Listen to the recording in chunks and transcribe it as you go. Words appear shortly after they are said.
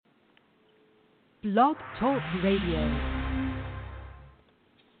Blog Talk Radio.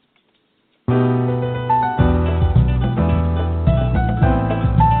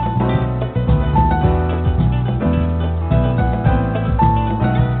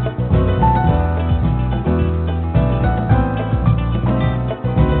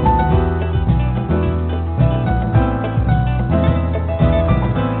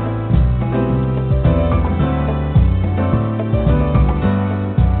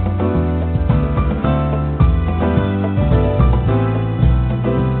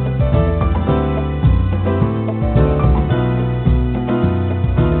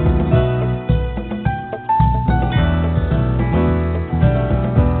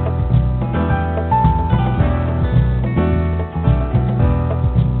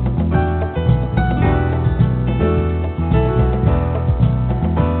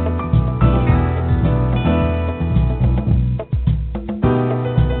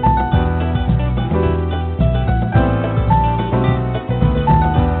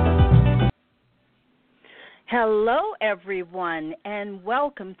 Hello, everyone, and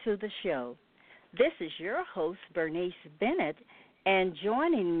welcome to the show. This is your host, Bernice Bennett, and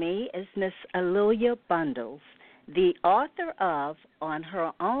joining me is Miss A'Lelia Bundles, the author of On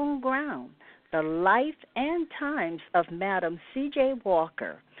Her Own Ground, The Life and Times of Madam C.J.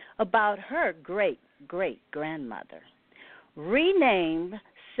 Walker, about her great-great-grandmother. Renamed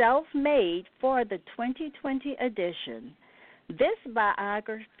Self-Made for the 2020 edition, this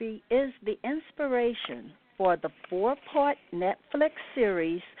biography is the inspiration for the four-part Netflix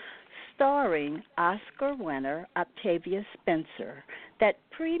series starring Oscar winner Octavia Spencer that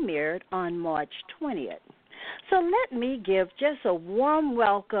premiered on March 20th. So let me give just a warm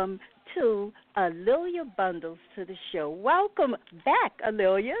welcome to A'Lelia Bundles to the show. Welcome back,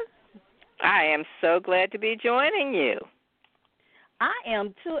 A'Lelia. I am so glad to be joining you. I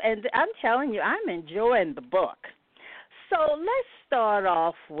am too, and I'm telling you, I'm enjoying the book. So let's start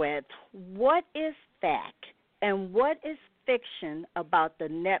off with what is fact and what is fiction about the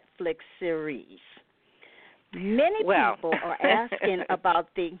Netflix series? Many people are asking about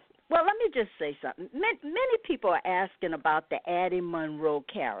the, well, let me just say something. Many people are asking about the Addie Monroe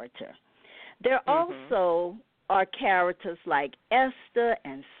character. There also are characters like Esther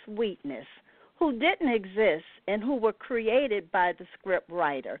and Sweetness who didn't exist and who were created by the script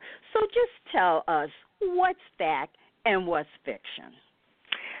writer. So just tell us what's fact and what's fiction.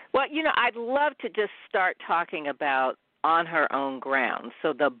 Well, I'd love to just start talking about On Her Own Ground.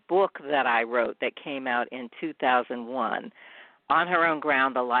 So the book that I wrote that came out in 2001, On Her Own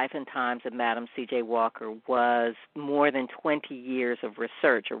Ground, The Life and Times of Madam C.J. Walker, was more than 20 years of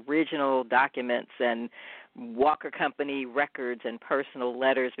research, original documents and Walker Company records and personal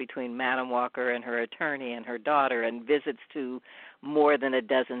letters between Madam Walker and her attorney and her daughter and visits to more than a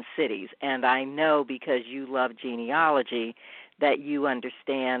dozen cities. And I know because you love genealogy that you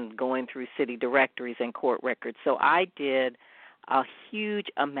understand going through city directories and court records. So I did a huge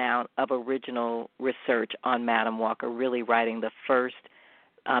amount of original research on Madam Walker, really writing the first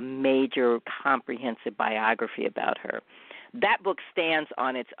major comprehensive biography about her. That book stands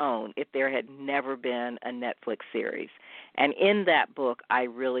on its own if there had never been a Netflix series. And in that book, I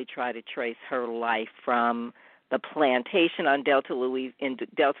really try to trace her life from the plantation in Delta,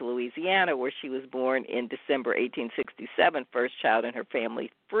 Louisiana, where she was born in December 1867, first child in her family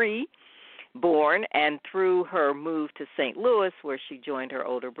born, and through her move to St. Louis, where she joined her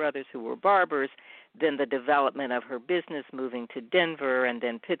older brothers who were barbers, then the development of her business, moving to Denver and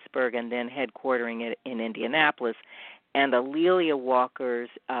then Pittsburgh and then headquartering it in Indianapolis, and A'Lelia Walker's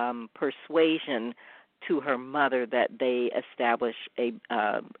persuasion to her mother that they establish a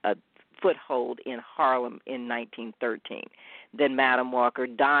foothold in Harlem in 1913. Then Madam Walker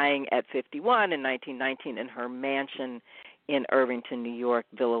dying at 51 in 1919 in her mansion in Irvington, New York,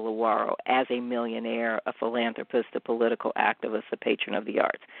 Villa Lewaro, as a millionaire, a philanthropist, a political activist, a patron of the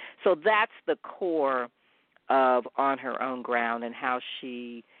arts. So that's the core of On Her Own Ground and how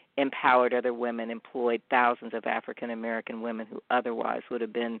she empowered other women, employed thousands of African-American women who otherwise would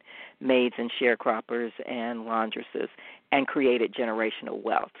have been maids and sharecroppers and laundresses, and created generational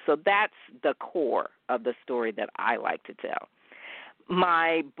wealth. So that's the core of the story that I like to tell.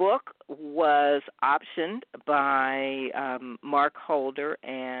 My book was optioned by Mark Holder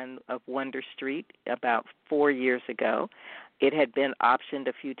and of Wonder Street about 4 years ago. It had been optioned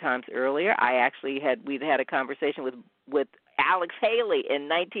a few times earlier. We'd had a conversation with Alex Haley in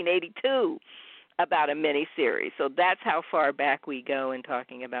 1982 about a mini-series. So that's how far back we go in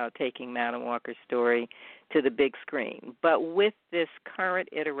talking about taking Madam Walker's story to the big screen. But with this current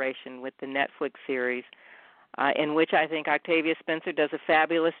iteration, with the Netflix series, in which I think Octavia Spencer does a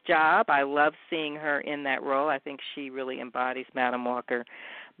fabulous job. I love seeing her in that role. I think she really embodies Madam Walker.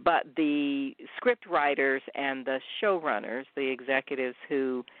 But the script writers and the showrunners, the executives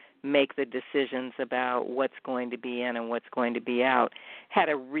who make the decisions about what's going to be in and what's going to be out, had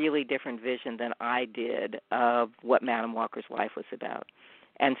a really different vision than I did of what Madam Walker's life was about.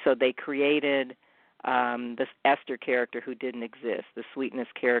 And so they created this Esther character who didn't exist, the Sweetness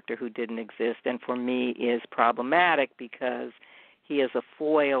character who didn't exist, and for me is problematic because he is a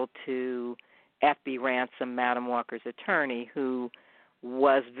foil to F.B. Ransom, Madam Walker's attorney, who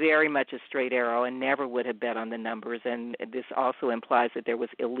was very much a straight arrow and never would have bet on the numbers, and this also implies that there was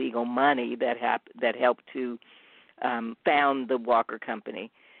illegal money that helped to found the Walker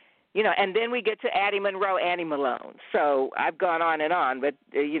Company. You know, and then we get to Addie Monroe, Annie Malone. So I've gone on, but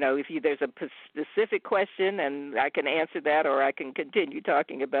if there's a specific question, and I can answer that, or I can continue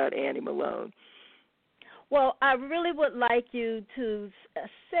talking about Annie Malone. Well, I really would like you to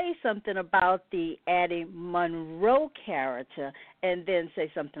say something about the Addie Monroe character, and then say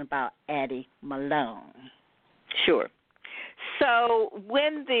something about Addie Malone. Sure. So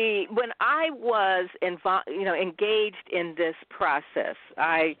when I was engaged in this process,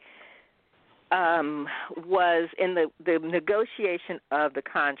 I was in the negotiation of the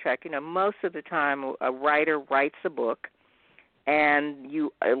contract. Most of the time a writer writes a book, and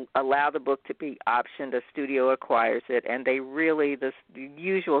you allow the book to be optioned. A studio acquires it, and the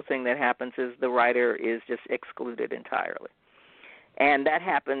usual thing that happens is the writer is just excluded entirely. And that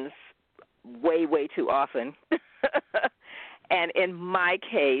happens way, way too often. And in my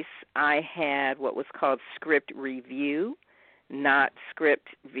case, I had what was called script review, not script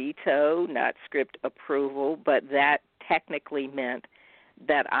veto, not script approval, but that technically meant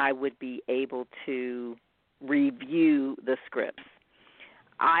that I would be able to review the scripts.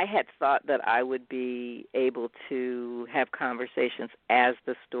 I had thought that I would be able to have conversations as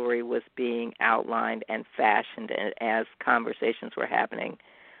the story was being outlined and fashioned, and as conversations were happening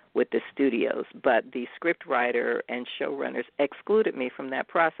with the studios, but the scriptwriter and showrunners excluded me from that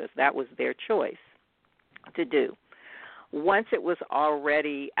process. That was their choice to do. Once it was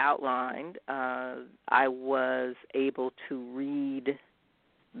already outlined, I was able to read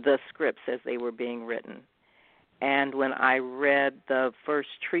the scripts as they were being written. And when I read the first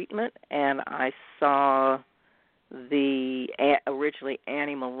treatment and I saw the originally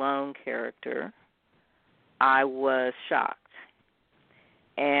Annie Malone character, I was shocked.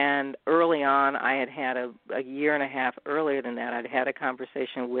 And early on, I had a year and a half earlier than that, I'd had a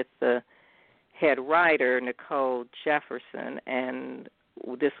conversation with the head writer, Nicole Jefferson, and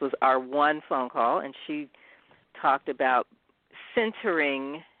this was our one phone call, and she talked about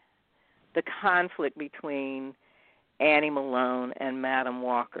centering the conflict between Annie Malone and Madam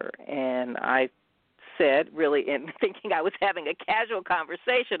Walker. And I said, really in thinking I was having a casual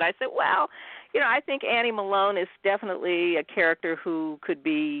conversation, I said, well, I think Annie Malone is definitely a character who could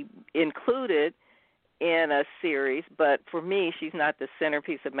be included in a series, but for me, she's not the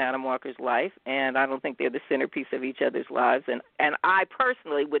centerpiece of Madam Walker's life, and I don't think they're the centerpiece of each other's lives, and I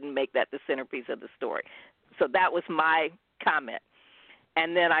personally wouldn't make that the centerpiece of the story. So that was my comment.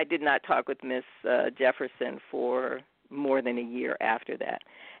 And then I did not talk with Miss Jefferson for more than a year after that.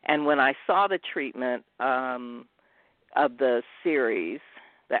 And when I saw the treatment of the series,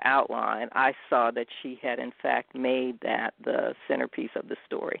 the outline, I saw that she had in fact made that the centerpiece of the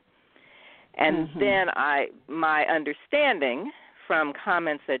story. And then my understanding from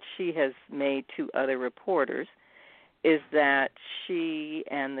comments that she has made to other reporters is that she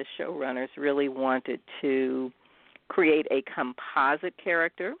and the showrunners really wanted to create a composite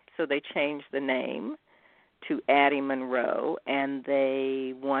character, so they changed the name to Addie Monroe, and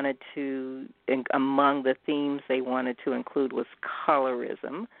they wanted to, among the themes they wanted to include was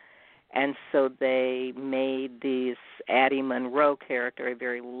colorism, and so they made this Addie Monroe character a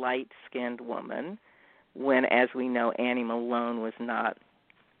very light-skinned woman, when, as we know, Annie Malone was not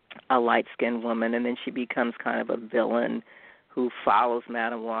a light-skinned woman, and then she becomes kind of a villain who follows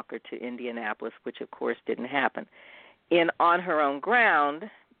Madam Walker to Indianapolis, which, of course, didn't happen. On Her Own Ground,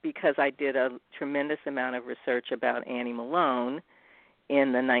 because I did a tremendous amount of research about Annie Malone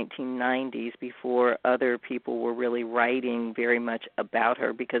in the 1990s before other people were really writing very much about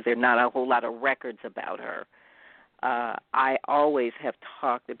her, because there are not a whole lot of records about her. I always have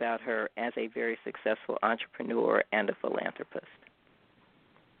talked about her as a very successful entrepreneur and a philanthropist.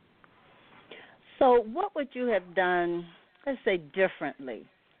 So what would you have done, let's say, differently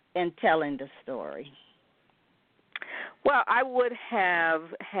in telling the story? Well, I would have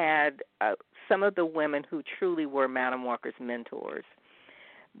had some of the women who truly were Madam Walker's mentors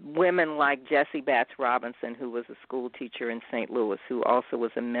women like Jessie Batts Robinson, who was a school teacher in St. Louis, who also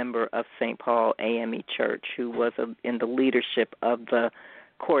was a member of St. Paul AME Church, who was in the leadership of the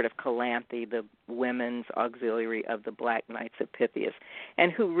Court of Calanthe, the women's auxiliary of the Black Knights of Pythias,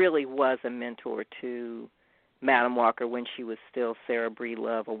 and who really was a mentor to Madam Walker when she was still Sarah Bree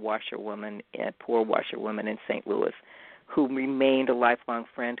Love, a washerwoman, a poor washerwoman in St. Louis, who remained a lifelong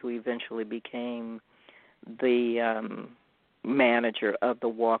friend, who eventually became the manager of the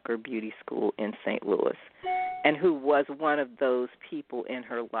Walker Beauty School in St. Louis, and who was one of those people in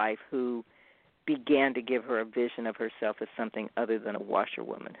her life who began to give her a vision of herself as something other than a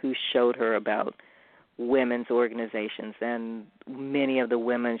washerwoman, who showed her about women's organizations. And many of the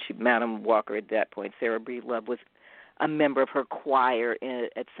women, Madam Walker at that point, Sarah Bree Love, was a member of her choir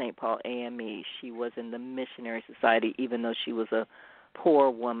at St. Paul AME. She was in the Missionary Society, even though she was a poor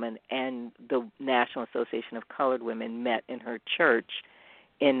woman, and the National Association of Colored Women met in her church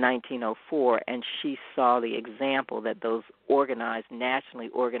in 1904, and she saw the example that those nationally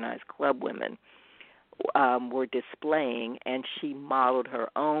organized club women were displaying, and she modeled her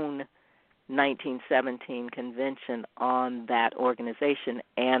own 1917 convention on that organization.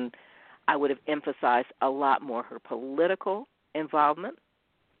 And I would have emphasized a lot more her political involvement,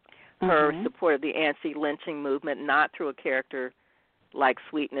 her support of the anti-lynching movement, not through a character like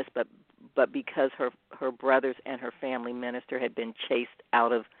Sweetness, but because her brothers and her family minister had been chased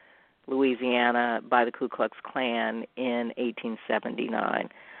out of Louisiana by the Ku Klux Klan in 1879.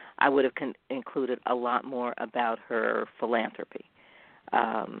 I would have included a lot more about her philanthropy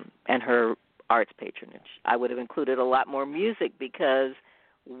and her arts patronage. I would have included a lot more music, because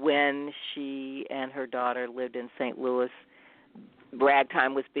when she and her daughter lived in St. Louis,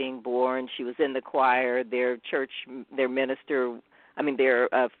 ragtime was being born. She was in the choir. Their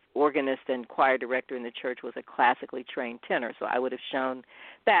organist and choir director in the church was a classically trained tenor. So I would have shown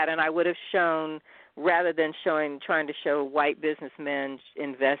that, and I would have shown, rather than trying to show white businessmen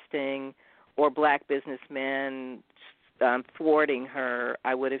investing or black businessmen thwarting her,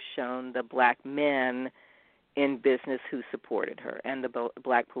 I would have shown the black men in business who supported her and the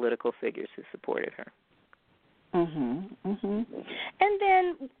black political figures who supported her. And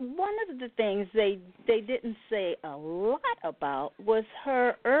then one of the things they didn't say a lot about was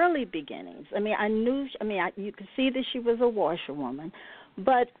her early beginnings. You could see that she was a washerwoman,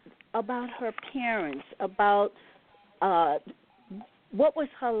 but about her parents, about what was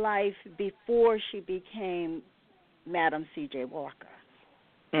her life before she became Madam C.J. Walker.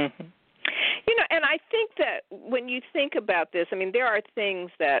 And I think that when you think about this, there are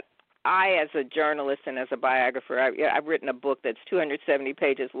things that I, as a journalist and as a biographer, I've written a book that's 270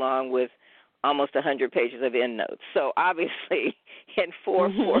 pages long with almost 100 pages of endnotes. So obviously, in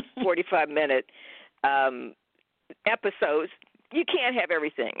 45-minute episodes, you can't have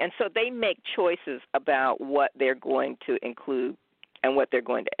everything. And so they make choices about what they're going to include and what they're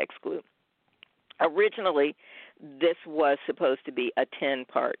going to exclude. Originally, this was supposed to be a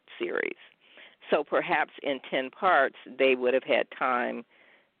 10-part series. So perhaps in 10 parts, they would have had time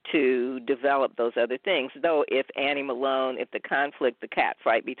to develop those other things. Though if the conflict, the cat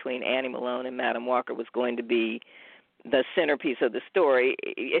fight between Annie Malone and Madam Walker was going to be the centerpiece of the story,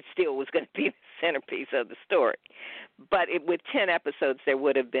 it still was going to be the centerpiece of the story. But with 10 episodes, there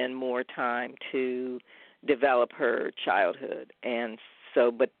would have been more time to develop her childhood. And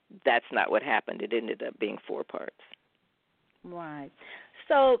so, but that's not what happened. It ended up being 4 parts. Right.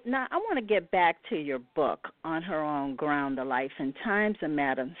 So now I want to get back to your book, On Her Own Ground, The Life and Times of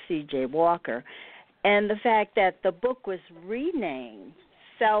Madam C.J. Walker, and the fact that the book was renamed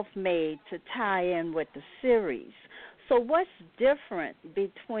Self-Made to tie in with the series. So what's different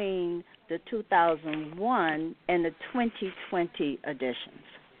between the 2001 and the 2020 editions?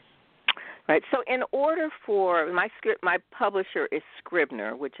 Right. So in order for my publisher is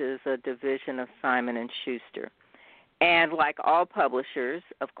Scribner, which is a division of Simon & Schuster. And like all publishers,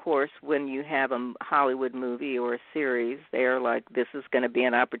 of course, when you have a Hollywood movie or a series, they're like, this is going to be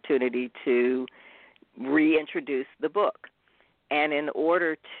an opportunity to reintroduce the book. And in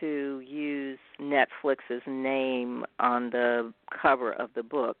order to use Netflix's name on the cover of the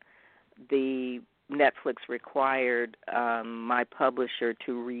book, the Netflix required my publisher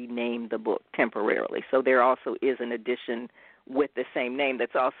to rename the book temporarily. So there also is an edition with the same name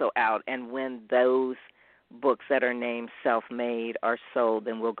that's also out. And when those books that are named Self-Made are sold,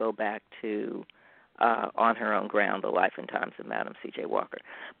 then we'll go back to On Her Own Ground, The Life and Times of Madam C.J. Walker.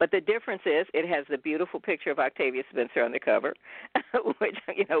 But the difference is it has the beautiful picture of Octavia Spencer on the cover,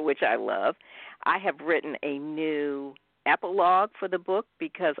 which I love. I have written a new epilogue for the book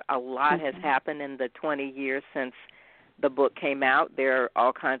because a lot has happened in the 20 years since the book came out, there are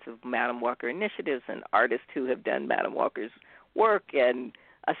all kinds of Madam Walker initiatives and artists who have done Madam Walker's work and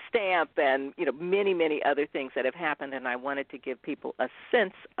a stamp and, many, many other things that have happened, and I wanted to give people a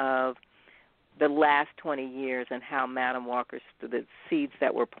sense of the last 20 years and how Madam Walker's, the seeds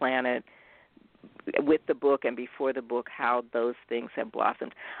that were planted with the book and before the book, how those things have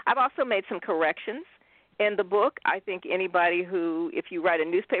blossomed. I've also made some corrections in the book. I think anybody who, if you write a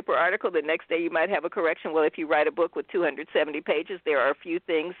newspaper article, the next day you might have a correction. Well, if you write a book with 270 pages, there are a few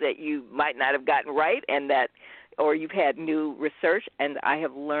things that you might not have gotten right or you've had new research, and I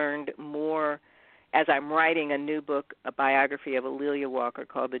have learned more as I'm writing a new book, a biography of A'Lelia Walker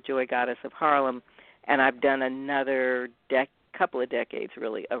called The Joy Goddess of Harlem, and I've done another couple of decades,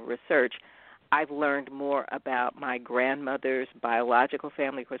 really, of research. I've learned more about my grandmother's biological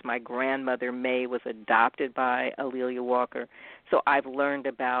family. Of course, my grandmother, May, was adopted by A'Lelia Walker. So I've learned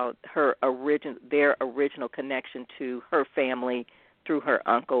about their original connection to her family through her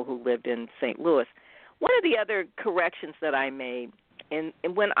uncle who lived in St. Louis. One of the other corrections that I made, and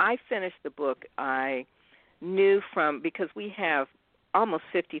when I finished the book, I knew because we have almost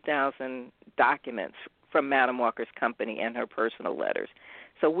 50,000 documents from Madam Walker's company and her personal letters.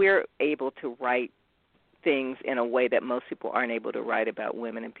 So we're able to write things in a way that most people aren't able to write about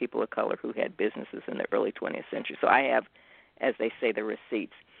women and people of color who had businesses in the early 20th century. So I have, as they say, the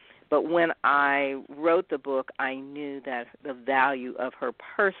receipts. But when I wrote the book, I knew that the value of her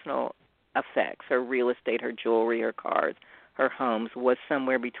personal effects, her real estate, her jewelry, her cars, her homes, was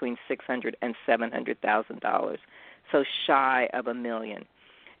somewhere between $600,000 and $700,000, so shy of $1 million.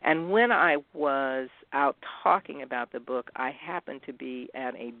 And when I was out talking about the book, I happened to be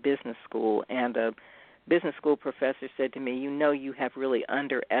at a business school, and a business school professor said to me, you have really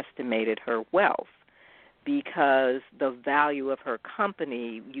underestimated her wealth because the value of her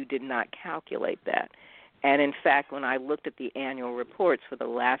company, you did not calculate that. And in fact, when I looked at the annual reports for the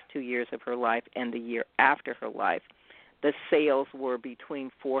last 2 years of her life and the year after her life, the sales were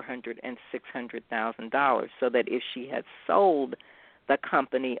between $400,000 and $600,000, so that if she had sold the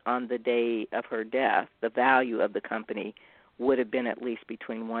company on the day of her death, the value of the company would have been at least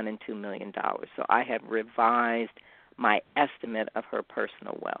between $1 and $2 million. So I have revised my estimate of her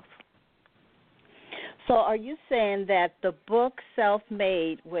personal wealth. So are you saying that the book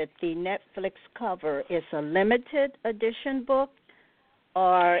Self-Made with the Netflix cover is a limited edition book,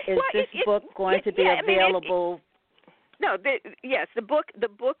 or is this book going to be available? Yes, the book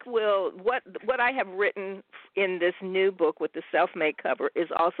will, what I have written in this new book with the Self-Made cover is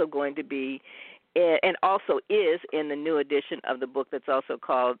also going to be, and also is in the new edition of the book that's also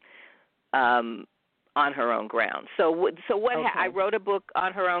called On Her Own Ground. I wrote a book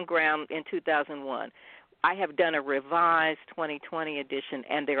On Her Own Ground in 2001. I have done a revised 2020 edition,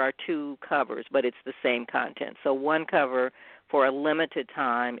 and there are two covers, but it's the same content. So one cover for a limited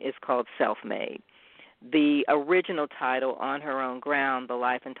time is called Self-Made. The original title, On Her Own Ground, The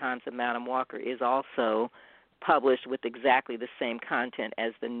Life and Times of Madam Walker, is also published with exactly the same content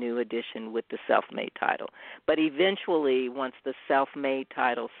as the new edition with the Self-Made title. But eventually, once the Self-Made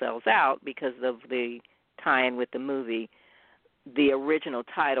title sells out because of the tie-in with the movie, the original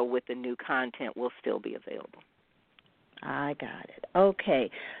title with the new content will still be available. I got it.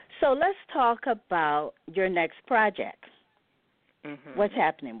 Okay. So let's talk about your next project. Mm-hmm. What's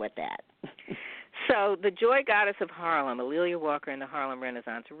happening with that? So the Joy Goddess of Harlem, A'Lelia Walker and the Harlem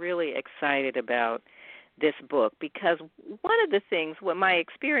Renaissance, really excited about this book because one of the things, my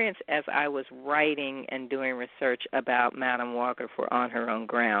experience as I was writing and doing research about Madam Walker for On Her Own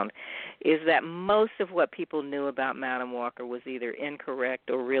Ground is that most of what people knew about Madam Walker was either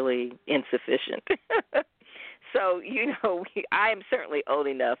incorrect or really insufficient. So, I am certainly old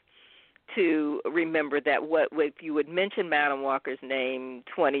enough to remember that if you would mention Madam Walker's name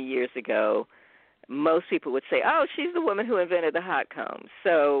 20 years ago, most people would say, oh, she's the woman who invented the hot comb.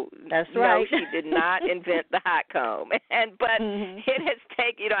 So, that's right. No, she did not invent the hot comb. But it has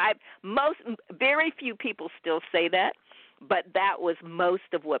taken, very few people still say that, but that was most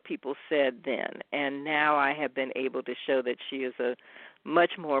of what people said then. And now I have been able to show that she is a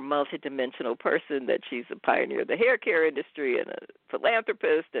much more multidimensional person, that she's a pioneer of the hair care industry and a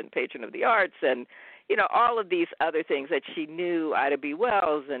philanthropist and patron of the arts and, all of these other things that she knew Ida B.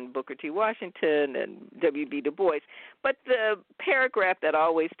 Wells and Booker T. Washington and W.B. Du Bois. But the paragraph that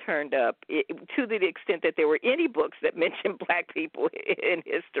always turned up, to the extent that there were any books that mentioned black people in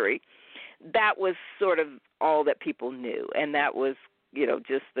history, that was sort of all that people knew. And that was,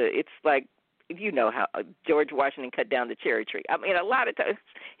 it's like, how George Washington cut down the cherry tree. I mean, a lot of times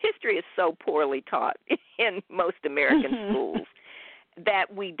history is so poorly taught in most American schools.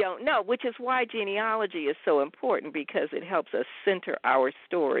 that we don't know, which is why genealogy is so important, because it helps us center our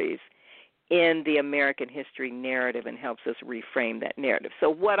stories in the American history narrative and helps us reframe that narrative. So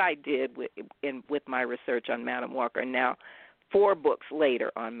what I did with my research on Madam Walker, now 4 books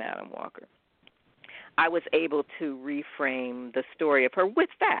later on Madam Walker, I was able to reframe the story of her with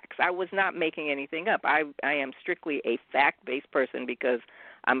facts. I was not making anything up. I am strictly a fact-based person because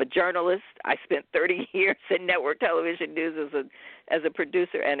I'm a journalist. I spent 30 years in network television news as a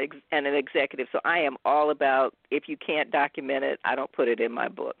producer and an executive. So I am all about, if you can't document it, I don't put it in my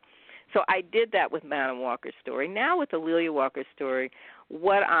book. So I did that with Madam Walker's story. Now with A'Lelia Walker's story,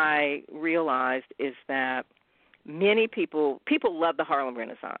 what I realized is that many people love the Harlem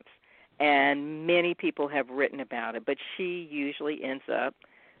Renaissance, and many people have written about it, but she usually ends up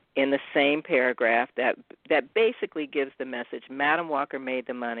in the same paragraph that basically gives the message: Madam Walker made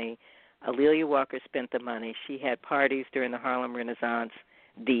the money, A'Lelia Walker spent the money, she had parties during the Harlem Renaissance,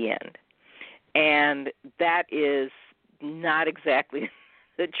 the end. And that is not exactly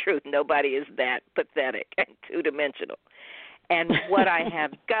the truth. Nobody is that pathetic and two-dimensional. And what I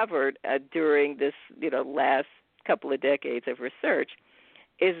have discovered during this last couple of decades of research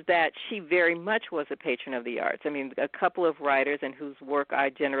is that she very much was a patron of the arts. I mean, a couple of writers, and whose work I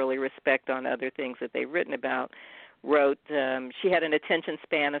generally respect on other things that they've written about, wrote she had an attention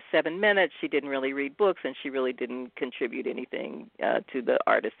span of 7 minutes. She didn't really read books, and she really didn't contribute anything to the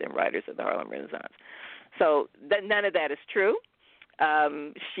artists and writers of the Harlem Renaissance. So none of that is true.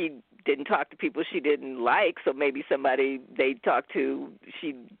 She didn't talk to people she didn't like, so maybe somebody they talked to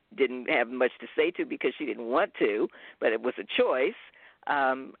she didn't have much to say to because she didn't want to, but it was a choice.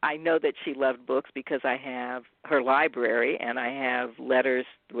 I know that she loved books because I have her library, and I have letters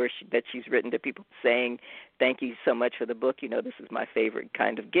that she's written to people saying, "Thank you so much for the book. This is my favorite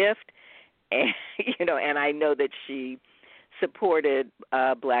kind of gift." And and I know that she supported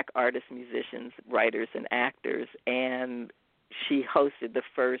black artists, musicians, writers, and actors, and she hosted the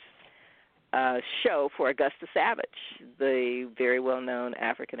first show for Augusta Savage, the very well-known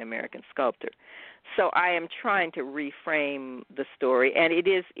African-American sculptor. So I am trying to reframe the story, and it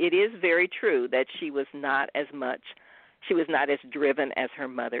is very true that she was not as driven as her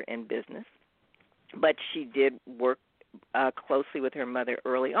mother in business, but she did work closely with her mother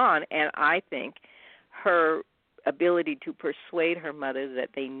early on, and I think her ability to persuade her mother that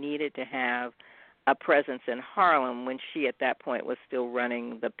they needed to have a presence in Harlem when she at that point was still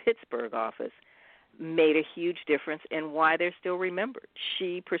running the Pittsburgh office made a huge difference in why they're still remembered.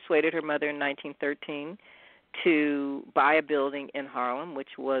 She persuaded her mother in 1913 to buy a building in Harlem,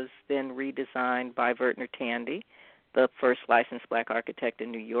 which was then redesigned by Vertner Tandy, the first licensed black architect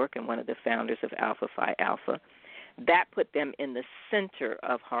in New York and one of the founders of Alpha Phi Alpha. That put them in the center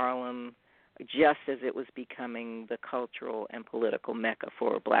of Harlem, just as it was becoming the cultural and political mecca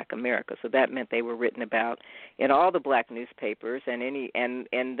for black America. So that meant they were written about in all the black newspapers and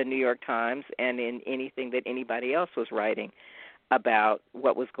the New York Times and in anything that anybody else was writing about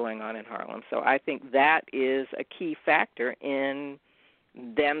what was going on in Harlem. So I think that is a key factor in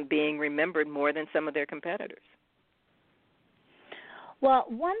them being remembered more than some of their competitors. Well,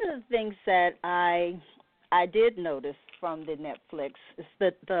 one of the things that I did notice from the Netflix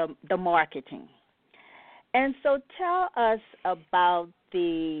is the marketing. And so tell us about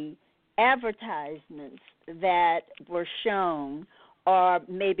the advertisements that were shown or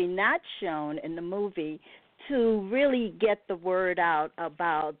maybe not shown in the movie to really get the word out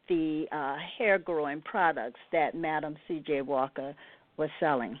about the hair-growing products that Madam C.J. Walker was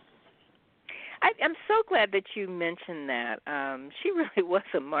selling. I'm so glad that you mentioned that. She really was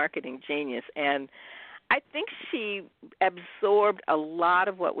a marketing genius, and I think she absorbed a lot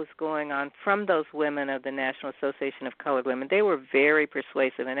of what was going on from those women of the National Association of Colored Women. They were very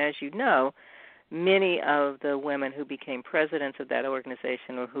persuasive, and as you know, many of the women who became presidents of that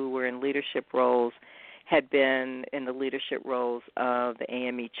organization or who were in leadership roles had been in the leadership roles of the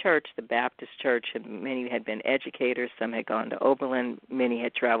AME Church, the Baptist Church, and many had been educators. Some had gone to Oberlin. Many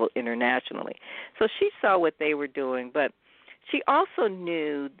had traveled internationally. So she saw what they were doing, but she also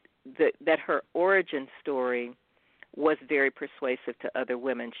knew that her origin story was very persuasive to other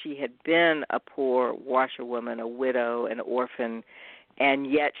women. She had been a poor washerwoman, a widow, an orphan,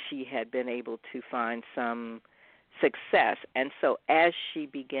 and yet she had been able to find some success. And so as she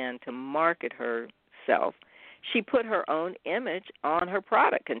began to market herself, she put her own image on her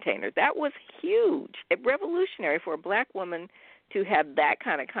product container. That was huge, revolutionary for a black woman to have that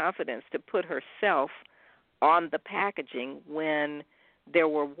kind of confidence to put herself on the packaging when there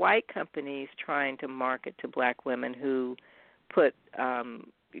were white companies trying to market to black women who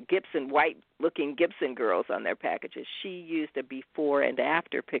Gibson, white-looking Gibson girls on their packages. She used a before and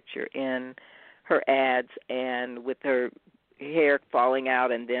after picture in her ads, and with her hair falling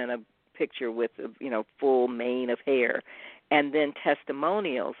out, and then a picture with a full mane of hair, and then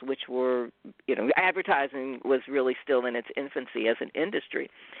testimonials, which were advertising was really still in its infancy as an industry.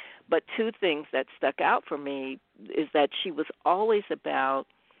 But two things that stuck out for me is that she was always about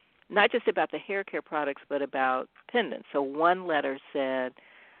not just about the hair care products, but about pendants. So one letter said,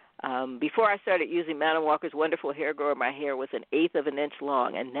 before I started using Madam Walker's wonderful hair grower, my hair was 1/8 of an inch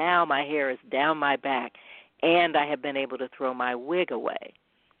long, and now my hair is down my back, and I have been able to throw my wig away.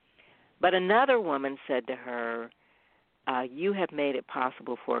 But another woman said to her, you have made it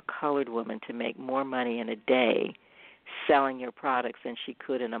possible for a colored woman to make more money in a day selling your products than she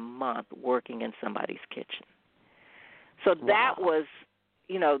could in a month working in somebody's kitchen. So that was,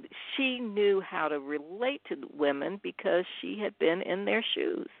 she knew how to relate to women because she had been in their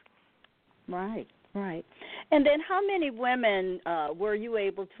shoes. Right. And then how many women were you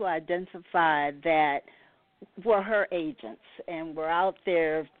able to identify that were her agents and were out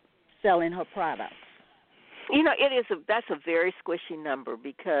there selling her products? That's a very squishy number,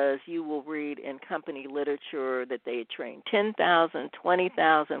 because you will read in company literature that they had trained 10,000,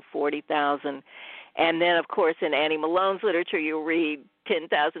 20,000, 40,000, and then, of course, in Annie Malone's literature, you'll read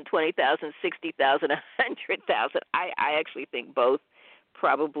 10,000, 20,000, 60,000, 100,000. I actually think both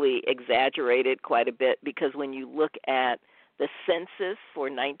probably exaggerated quite a bit, because when you look at the census for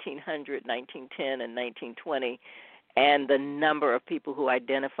 1900, 1910, and 1920, and the number of people who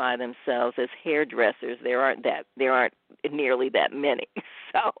identify themselves as hairdressers, there aren't nearly that many.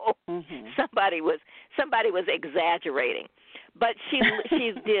 So somebody was exaggerating, but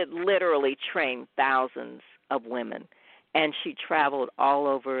she did literally train thousands of women, and she traveled all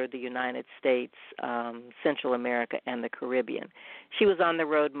over the United States, Central America, and the Caribbean. She was on the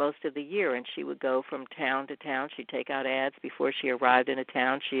road most of the year, and she would go from town to town. She'd take out ads before she arrived in a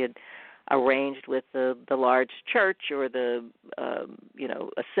town. She had arranged with the large church or the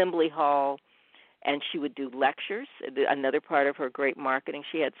assembly hall, and she would do lectures. Another part of her great marketing,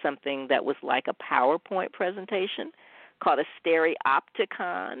 she had something that was like a PowerPoint presentation called a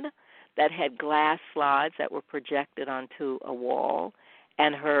stereopticon that had glass slides that were projected onto a wall,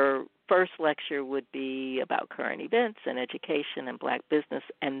 and her first lecture would be about current events and education and black business,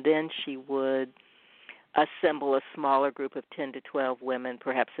 and then she would assemble a smaller group of 10 to 12 women,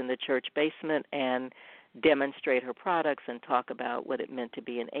 perhaps in the church basement, and demonstrate her products and talk about what it meant to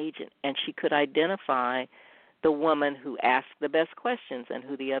be an agent. And she could identify the woman who asked the best questions and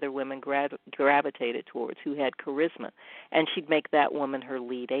who the other women gravitated towards, who had charisma, and she'd make that woman her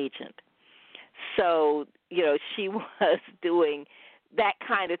lead agent. So, she was doing that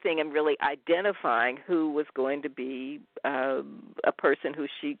kind of thing and really identifying who was going to be a person who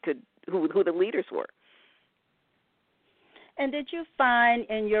who the leaders were. And did you find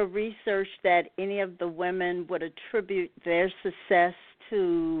in your research that any of the women would attribute their success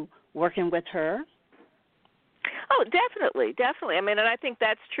to working with her? Oh, definitely. I mean, and I think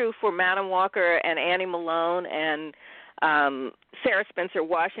that's true for Madam Walker and Annie Malone and Sarah Spencer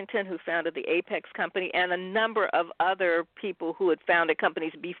Washington, who founded the Apex Company, and a number of other people who had founded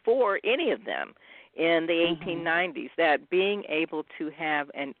companies before any of them in the 1890s, that being able to have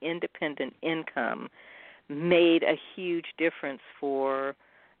an independent income made a huge difference for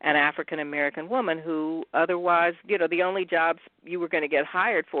an African-American woman who otherwise, the only jobs you were going to get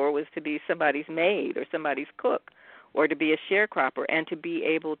hired for was to be somebody's maid or somebody's cook or to be a sharecropper, and to be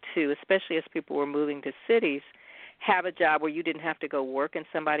able to, especially as people were moving to cities, have a job where you didn't have to go work in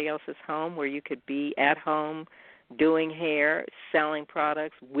somebody else's home, where you could be at home doing hair, selling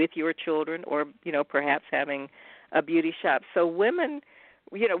products with your children, or, perhaps having a beauty shop. So women,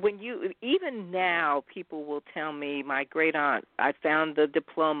 even now, people will tell me, my great aunt, I found the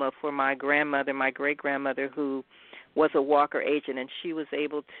diploma for my grandmother, my great-grandmother, who was a Walker agent, and she was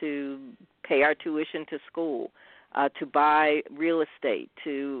able to pay our tuition to school, to buy real estate,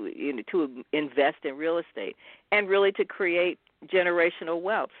 to invest in real estate, and really to create generational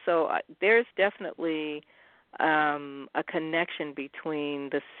wealth. So there's definitely a connection between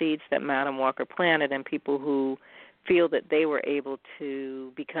the seeds that Madam Walker planted and people who feel that they were able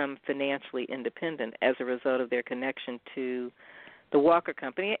to become financially independent as a result of their connection to the Walker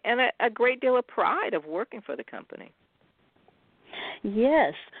Company, and a great deal of pride of working for the company.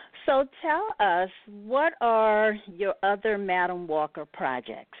 Yes. So tell us, what are your other Madam Walker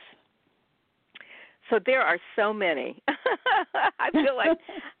projects? So there are so many. I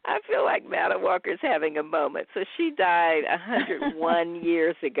feel like Madam Walker's having a moment. So she died 101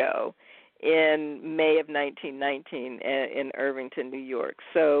 years ago in May of 1919 in Irvington, New York.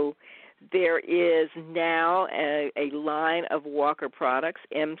 So there is now a line of Walker products,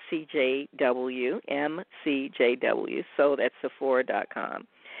 MCJW, sold at Sephora.com.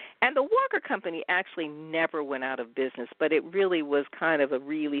 And the Walker Company actually never went out of business, but it really was kind of a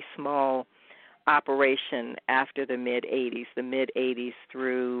really small operation after the mid-'80s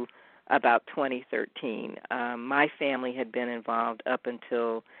through about 2013. My family had been involved up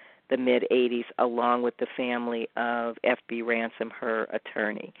until the mid-'80s, along with the family of F.B. Ransom, her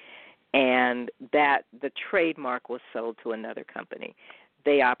attorney. And that the trademark was sold to another company.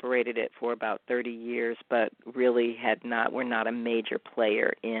 They operated it for about 30 years, but really were not a major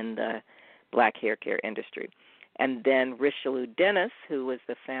player in the black hair care industry. And then Richelieu Dennis, who was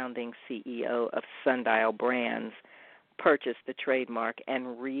the founding CEO of Sundial Brands, purchased the trademark and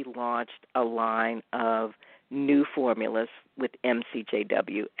relaunched a line of new formulas with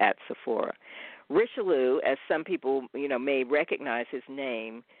MCJW at Sephora. Richelieu, as some people may recognize his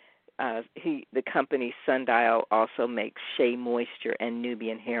name, the company Sundial also makes Shea Moisture and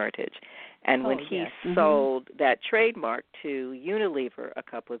Nubian Heritage. And when he sold that trademark to Unilever a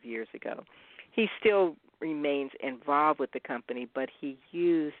couple of years ago, he still remains involved with the company, but he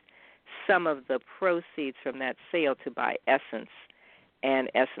used some of the proceeds from that sale to buy Essence and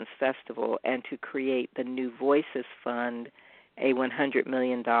Essence Festival and to create the New Voices Fund, a $100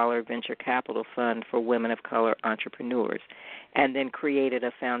 million venture capital fund for women of color entrepreneurs, and then created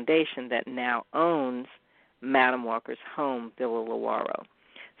a foundation that now owns Madam Walker's home, Villa Lawaro.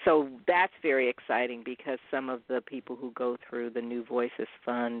 So that's very exciting because some of the people who go through the New Voices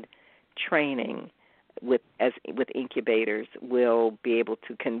Fund training with incubators will be able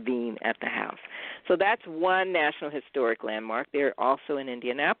to convene at the house. So that's one National Historic Landmark. There also in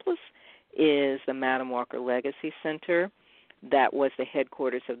Indianapolis is the Madam Walker Legacy Center. That was the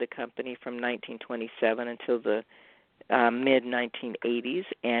headquarters of the company from 1927 until the mid-1980s,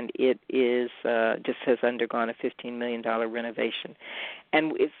 and it is just has undergone a $15 million renovation.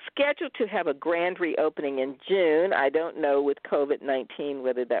 And it's scheduled to have a grand reopening in June. I don't know with COVID-19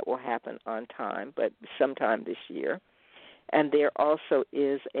 whether that will happen on time, but sometime this year. And there also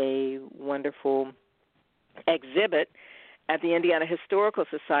is a wonderful exhibit at the Indiana Historical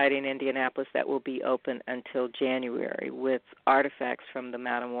Society in Indianapolis that will be open until January with artifacts from the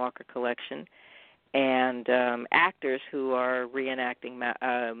Madam Walker collection and actors who are reenacting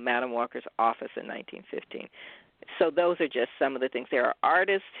Madam Walker's office in 1915. So those are just some of the things. There are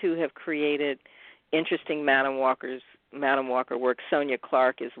artists who have created interesting Madam Walker work. Sonia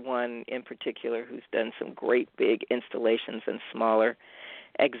Clark is one in particular who's done some great big installations and smaller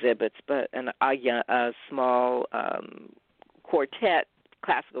exhibits, but a small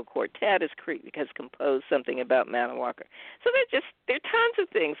classical quartet has composed something about Madam Walker. So there are tons of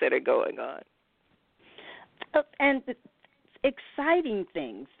things that are going on. And exciting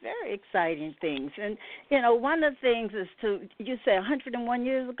things, very exciting things. And, one of the things is you said 101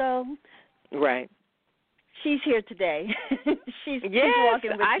 years ago? Right. She's here today. she's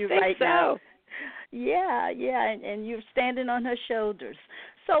walking with you right now. Yeah, and you're standing on her shoulders.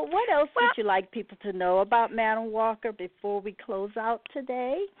 So what else would you like people to know about Madam Walker before we close out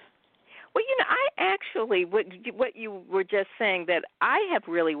today? Well, I actually, what you were just saying, that I have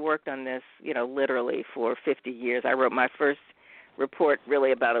really worked on this, literally for 50 years. I wrote my first report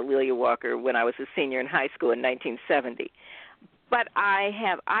really about A'Lelia Walker when I was a senior in high school in 1970. But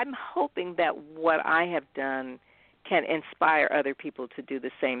I'm hoping that what I have done can inspire other people to do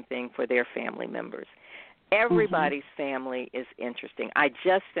the same thing for their family members. Everybody's family is interesting. I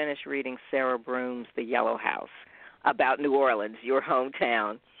just finished reading Sarah Broom's The Yellow House about New Orleans, your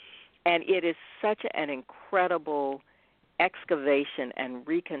hometown. And it is such an incredible excavation and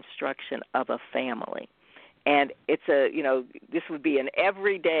reconstruction of a family. And it's this would be an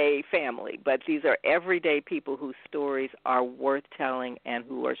everyday family, but these are everyday people whose stories are worth telling and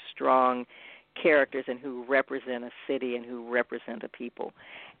who are strong characters and who represent a city and who represent a people.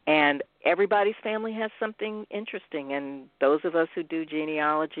 And everybody's family has something interesting, and those of us who do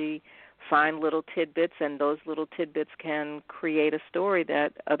genealogy find little tidbits, and those little tidbits can create a story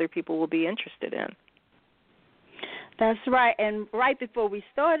that other people will be interested in. That's right. And right before we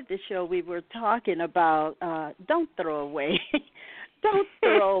started the show, we were talking about don't throw away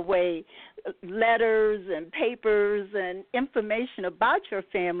letters and papers and information about your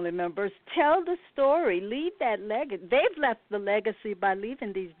family members. Tell the story. Leave that legacy. They've left the legacy by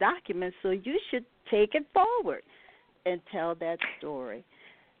leaving these documents, so you should take it forward and tell that story.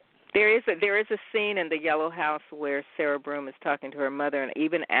 There is a scene in The Yellow House where Sarah Broom is talking to her mother, and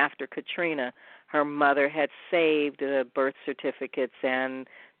even after Katrina, her mother had saved birth certificates and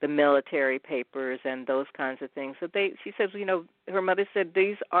the military papers and those kinds of things. So she says, her mother said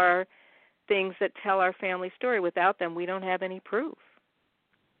these are things that tell our family story. Without them, we don't have any proof.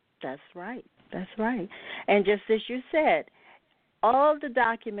 That's right. That's right. And just as you said, all the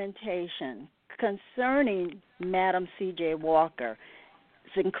documentation concerning Madam C.J. Walker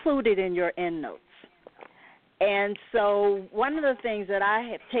is included in your endnotes. And so one of the things that I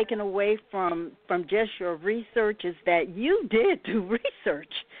have taken away from just your research is that you did do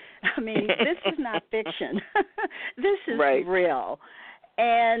research. I mean, this is not fiction. This is real.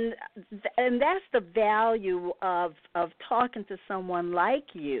 And that's the value of talking to someone like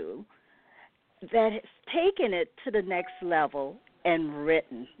you that has taken it to the next level and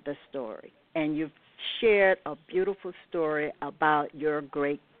written the story. And you've shared a beautiful story about your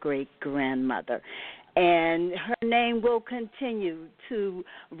great-great-grandmother. And her name will continue to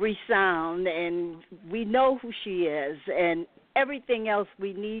resound, and we know who she is, and everything else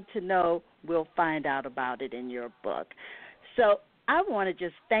we need to know, we'll find out about it in your book. So I want to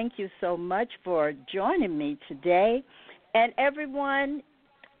just thank you so much for joining me today. And everyone,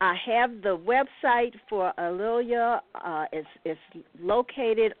 I have the website for A'Lelia. It's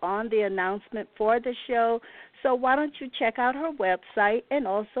located on the announcement for the show. So why don't you check out her website and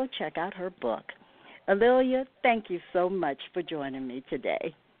also check out her book. A'Lelia, thank you so much for joining me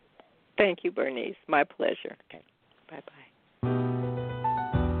today. Thank you, Bernice. My pleasure. Okay. Bye-bye.